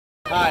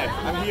Hi,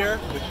 I'm here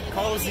with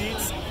Carlos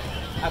Eats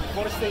at the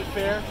Florida State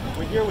Fair.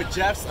 We're here with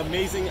Jeff's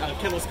amazing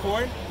Kettle's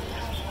corn.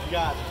 We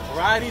got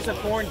varieties of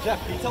corn.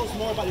 Jeff, can you tell us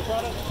more about your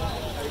product?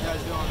 How you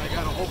guys doing? I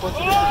got a whole bunch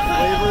of different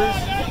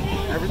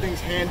flavors.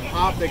 Everything's hand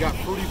popped. They got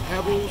Fruity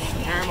Pebbles,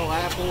 caramel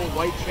apple,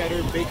 white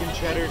cheddar, bacon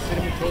cheddar,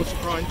 cinnamon toast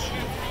crunch,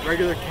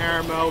 regular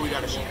caramel. We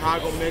got a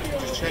Chicago mix,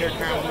 which is cheddar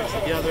caramel mixed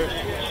together,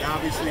 and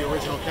obviously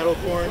original kettle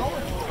corn.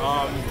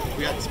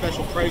 We got the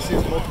special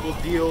prices, multiple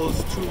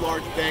deals, 2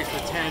 large bags for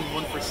 10,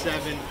 1 for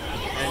 7,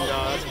 and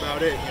that's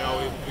about it. You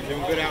know, we've been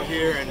doing good out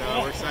here, and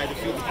we're excited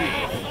to feed the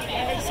people.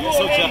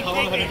 So Jeff, how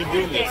long have you been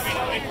doing this?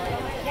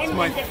 It's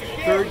my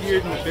 3rd year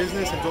in the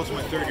business, and it's also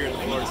my 3rd year at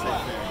the Florida State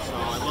Fair. So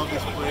I love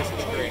this place.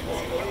 It's great.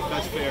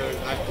 Best fair.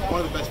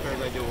 One of the best fairs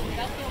I do a week.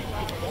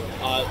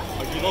 Are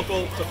you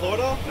local to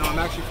Florida? No, I'm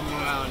actually from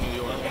Long Island, New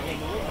York.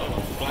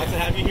 Glad to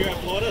have you here at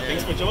Florida. Yeah.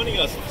 Thanks for joining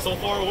us so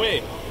far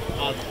away.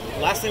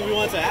 Last thing we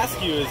wanted to ask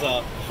you is,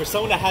 for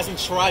someone that hasn't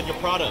tried your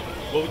product,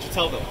 what would you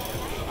tell them?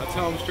 I'll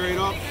tell them straight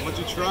up, once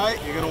you try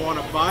it, you're going to want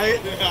to buy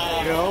it.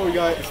 You know,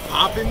 it's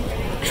popping,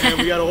 and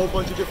we got a whole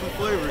bunch of different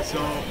flavors. So,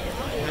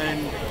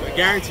 and I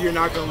guarantee you're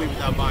not going to leave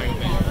without buying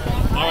it.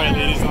 All right,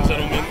 ladies and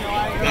gentlemen,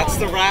 that's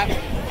the wrap.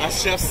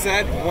 As Chef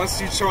said, once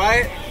you try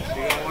it,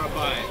 you're going to want to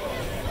buy it.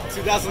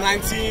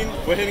 2019,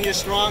 we're hitting it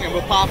strong and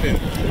we're popping.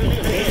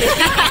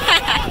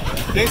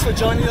 Thanks for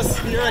joining us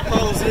here at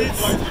Carlos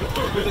Eats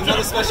with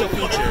another special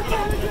feature.